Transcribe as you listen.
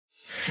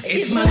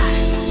It's my life.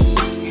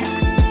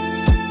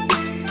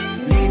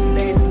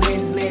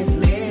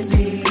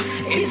 Lazy.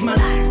 It's my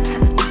life.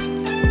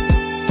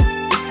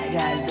 I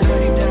got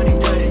dirty.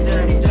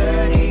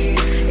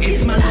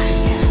 It's my life.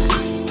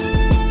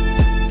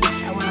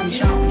 I wanna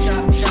shopping.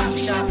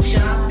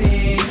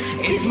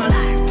 It's my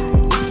life.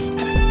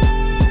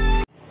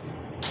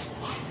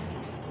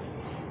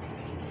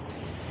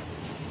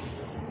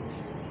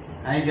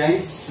 Hi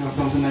guys,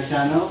 welcome to my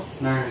channel,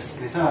 Nurse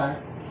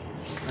ChrisAr.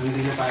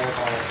 Nandito tayo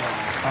para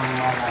sa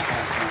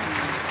pangmalakas ng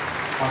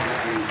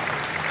pag-AKING.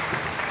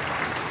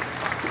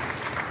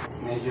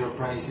 Medyo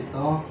price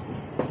ito.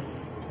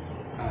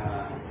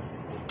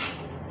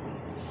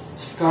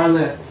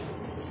 Scarlett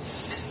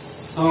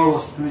Solo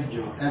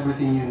Studio,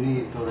 everything you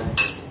need to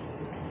write.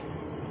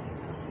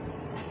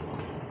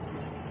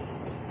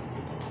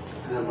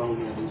 Ano bang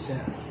meron siya?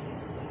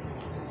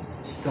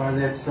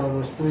 Scarlett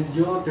Solo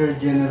Studio, 3rd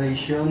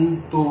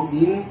generation,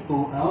 2-in,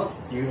 2-out,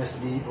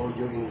 USB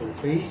audio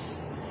interface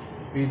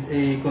with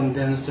a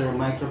condenser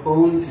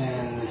microphone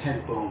and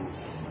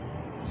headphones.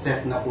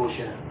 Set na po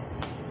siya.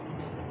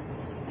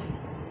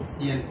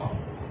 Yan po.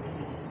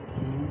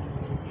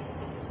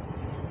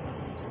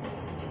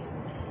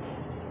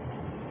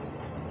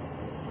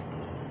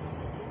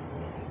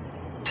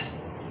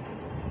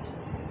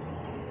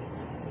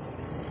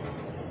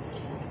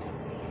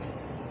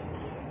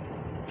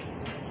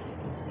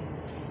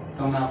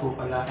 Ito nga po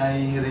pala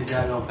ay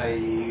regalo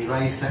kay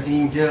Raisa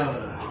Angel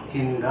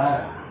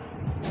Kindara.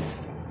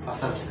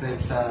 Pa-subscribe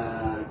sa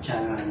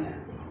channel niya.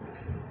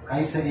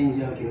 Raisa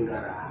Angel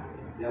Kindara.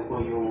 Yan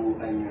po yung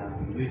kanyang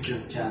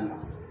YouTube channel.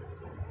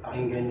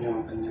 Pakinggan nyo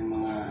ang kanyang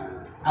mga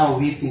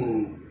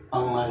awiting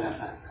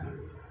pangmalakasan.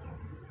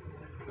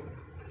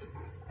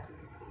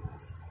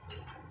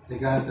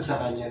 Regalo ito sa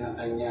kanya ng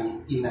kanyang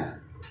ina.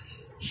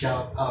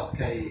 Shout out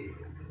kay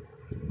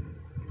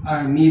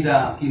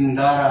Armida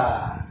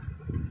Kindara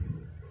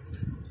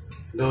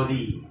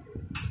Lodi.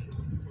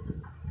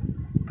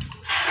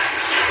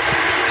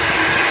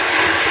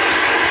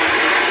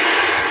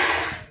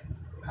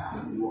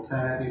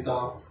 Buksan natin ito.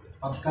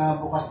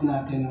 Pagkabukas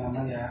natin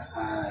mamaya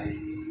ay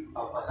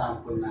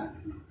papasample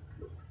natin.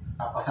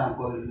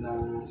 Papasample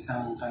ng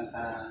isang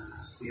kanta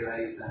si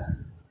Raisa.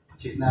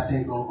 Check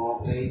natin kung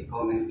okay.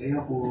 Comment kayo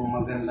kung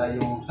maganda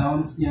yung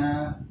sounds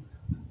niya.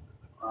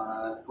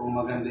 At kung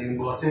maganda yung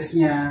boses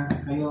niya.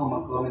 Kayo,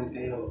 mag-comment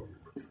kayo.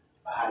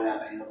 Bahala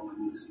kayo kung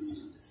anong gusto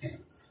niyo.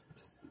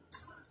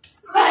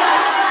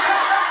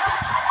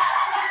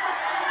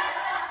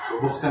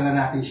 Bubuksan na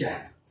natin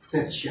siya.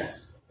 Set siya.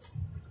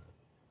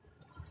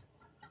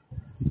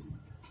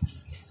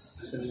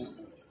 Asan na?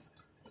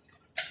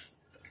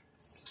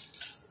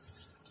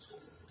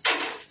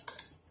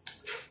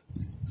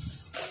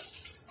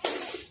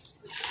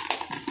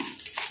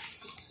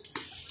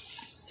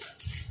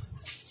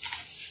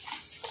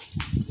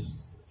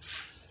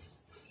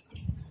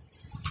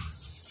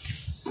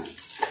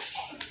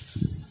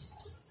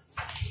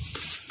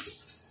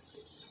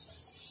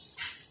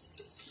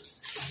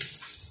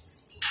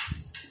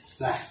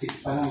 Plastic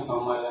pa lang,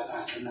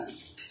 pamalakasan na.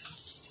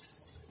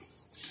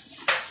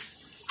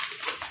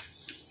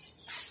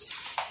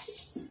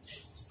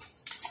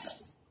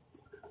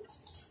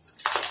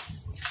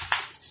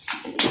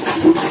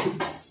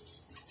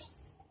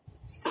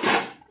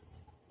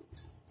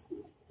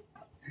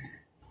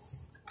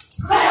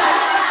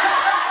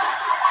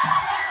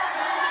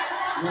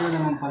 Wala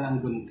naman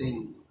palang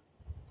gunting.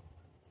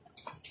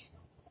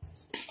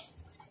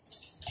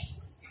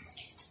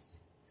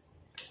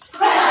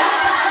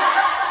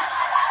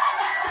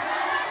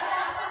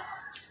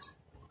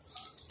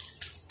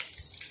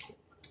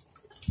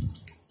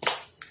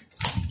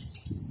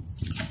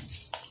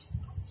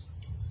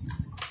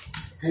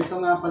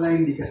 Ito nga pala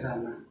hindi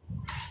kasama.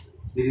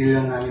 Binili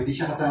lang namin. Hindi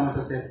siya kasama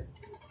sa set.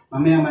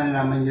 Mamaya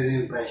malalaman nyo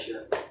rin yung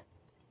pressure.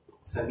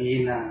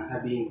 Sabihin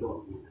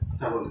ko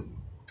sa huli.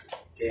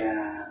 Kaya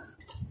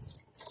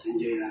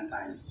enjoy lang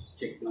tayo.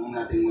 Check lang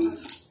natin muna.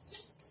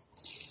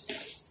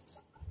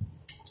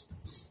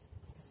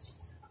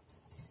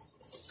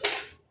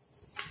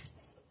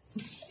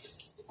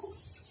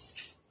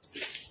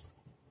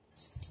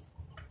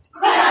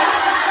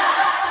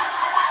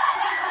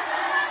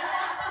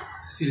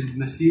 Sealed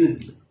na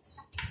sealed.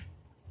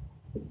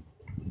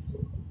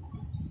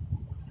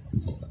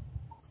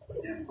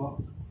 Ayan po.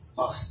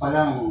 Box pa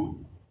lang.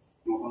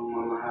 Mukhang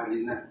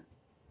mamahalin na.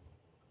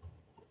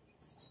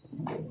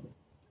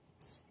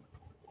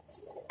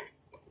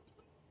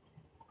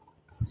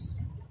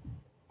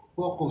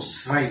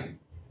 Focusrite.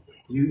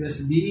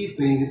 USB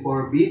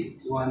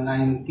 24-bit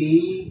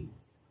 190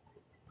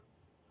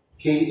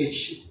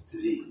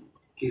 kHz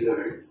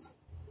kilohertz.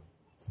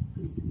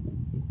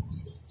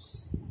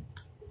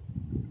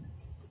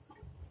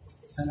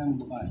 Saan ang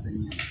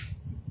bukasan niya?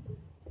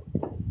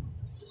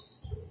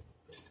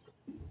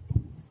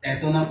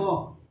 Eto na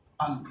po.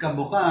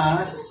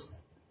 Pagkabukas,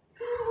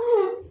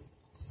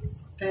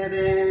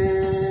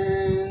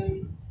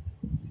 tadaan!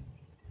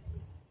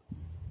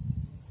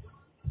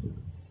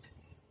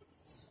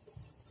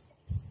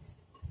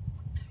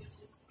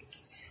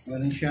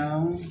 Meron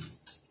siyang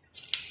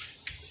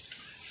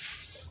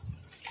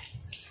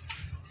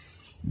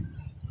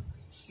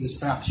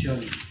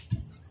instruction.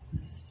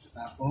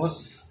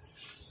 Tapos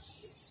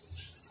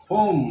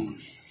foam.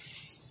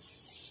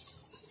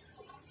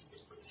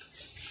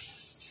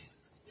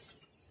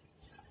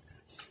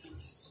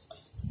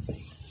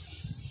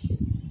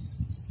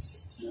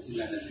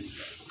 Ilalagay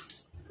ko.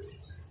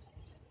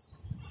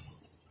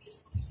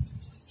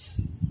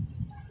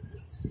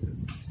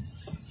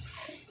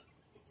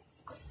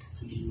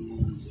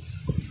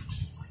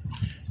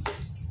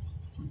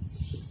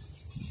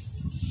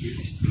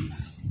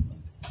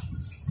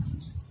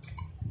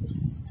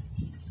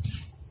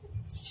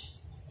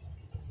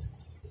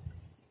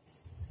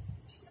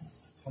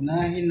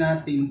 Unahin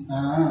natin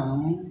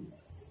ang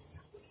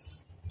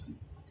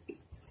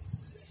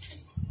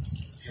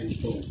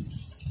headphone.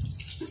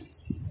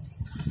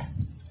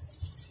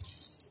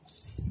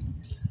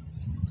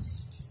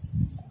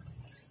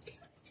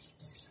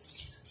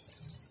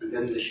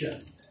 Maganda siya.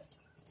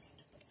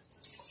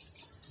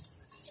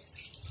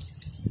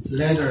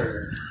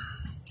 Leather.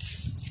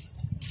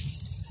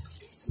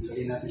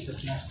 Lagyan natin sa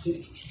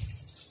plastic.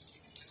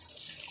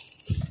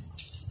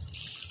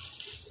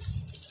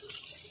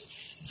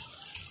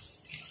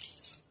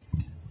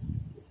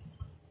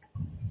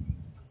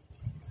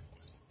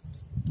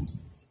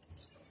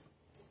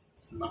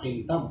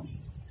 Makintab.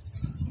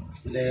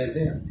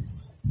 Leather.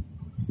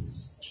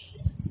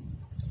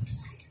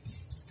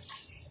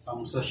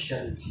 Pang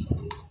social.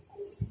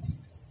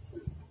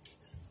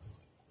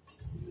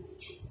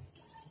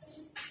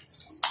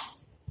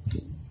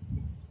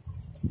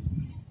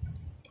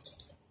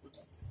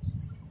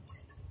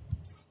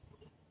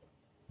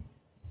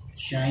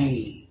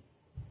 Shiny.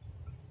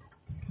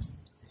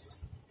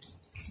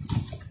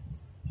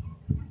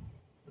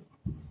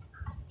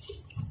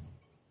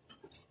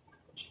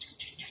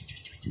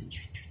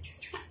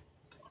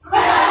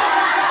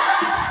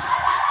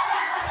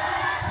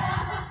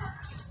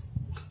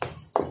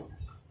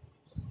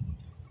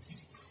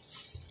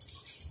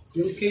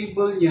 Yung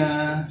cable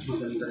niya,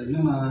 maganda rin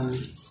naman.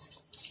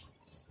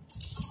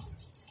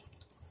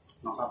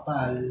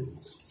 Makapal.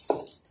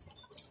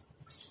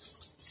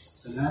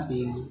 Sa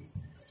natin.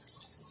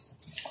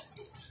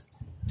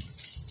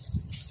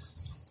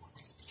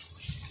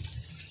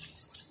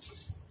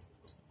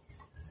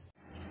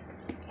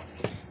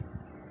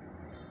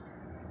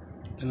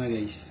 Ito na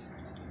guys.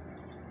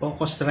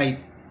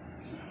 Focusrite.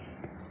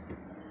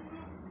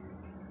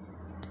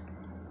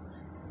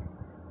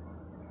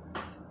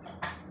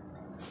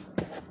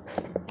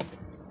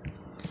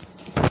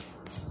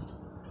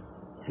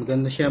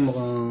 Maganda siya,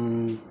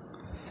 mukhang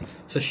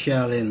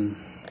sosyalin.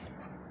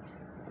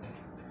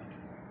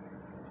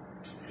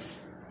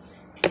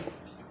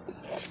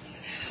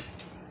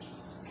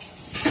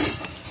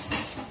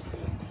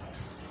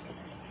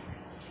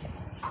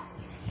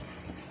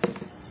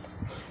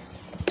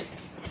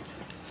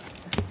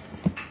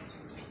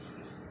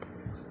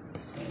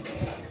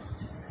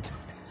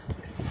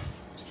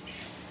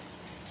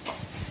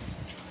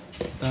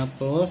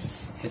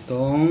 Tapos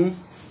itong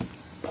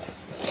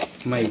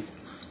mic.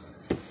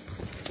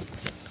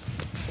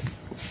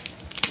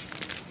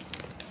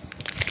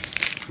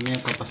 Ngayon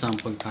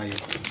papasample tayo.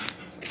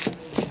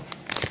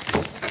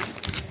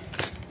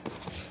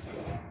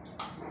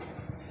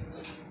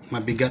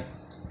 Mabigat.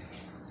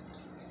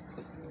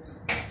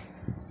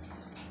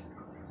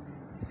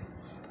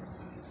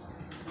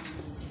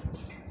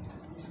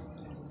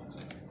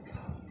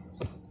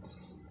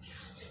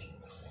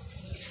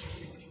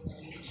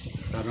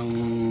 Parang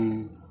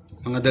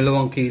mga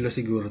 2 kilo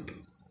siguro to.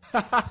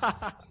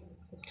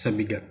 Sa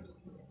bigat.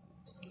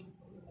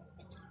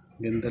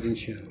 Ganda rin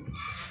siya.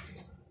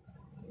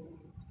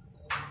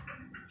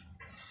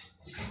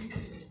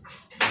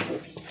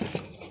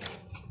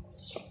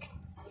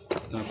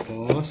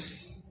 Tapos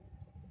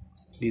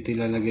dito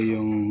ilalagay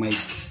yung mic.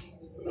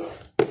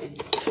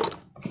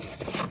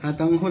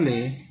 At ang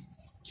huli,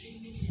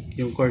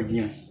 yung cord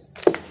niya.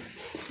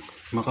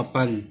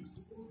 Makapal.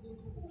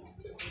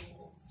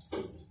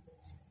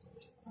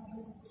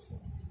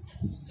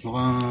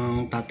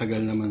 Mukhang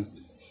tatagal naman.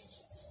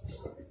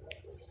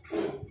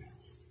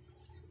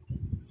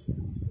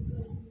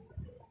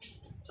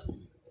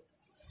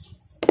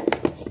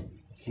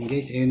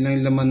 Guys, ayun lang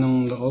yung laman ng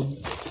loob.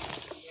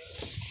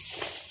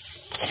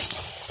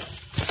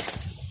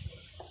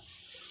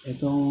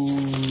 Itong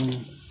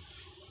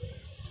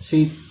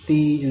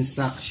safety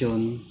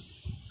instruction,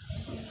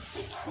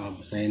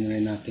 basahin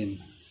rin natin.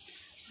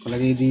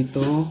 Palagay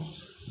dito,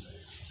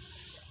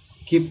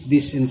 keep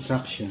this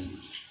instruction,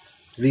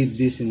 read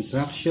this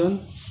instruction,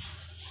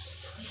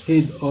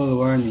 heed all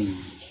warning,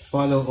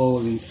 follow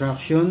all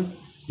instruction,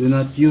 do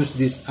not use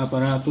this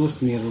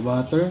apparatus near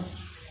water,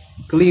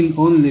 clean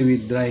only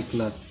with dry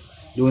cloth,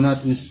 do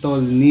not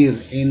install near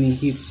any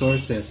heat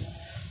sources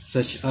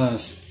such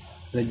as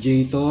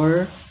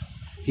radiator,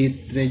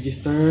 heat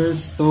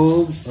registers,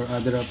 stoves, or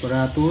other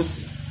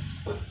apparatus.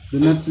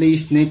 Do not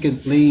place naked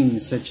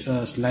flames such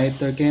as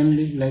lighted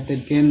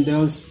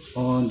candles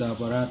on the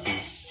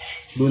apparatus.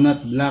 Do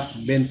not block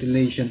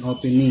ventilation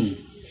opening.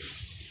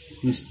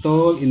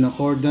 Install in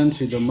accordance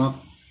with the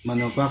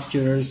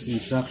manufacturer's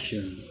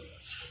instruction.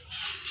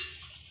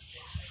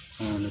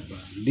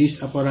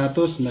 This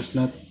apparatus must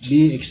not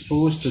be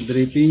exposed to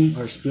dripping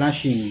or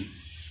splashing.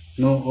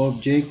 No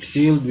object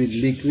filled with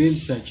liquid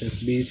such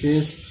as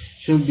bases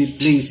should be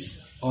placed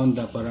on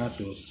the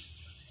apparatus.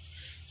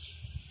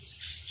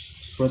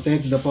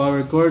 Protect the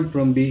power cord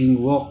from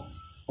being walked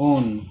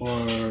on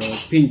or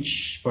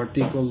pinched,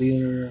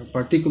 particularly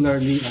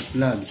at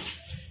plugs,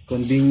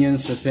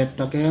 convenience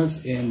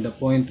receptacles, and the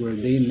point where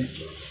they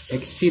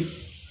exit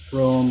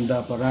from the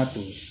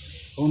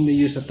apparatus. Only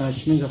use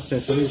attachments,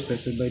 accessories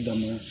specified by the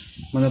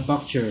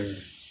manufacturer.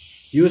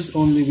 Use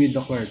only with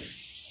the correct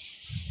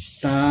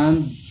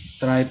stand,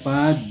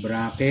 tripod,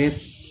 bracket,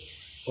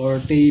 or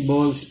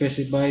table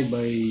specified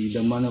by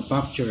the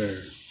manufacturer.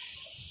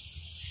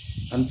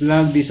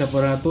 Unplug this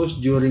apparatus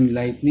during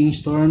lightning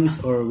storms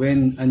or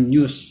when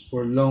unused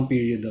for long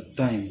period of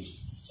time.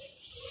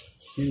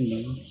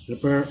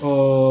 Repair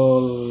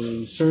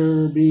all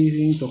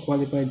servicing to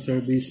qualified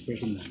service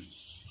personnel.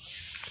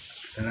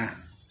 Tara,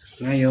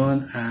 ngayon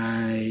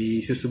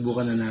ay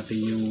susubukan na natin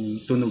yung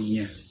tunog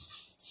niya.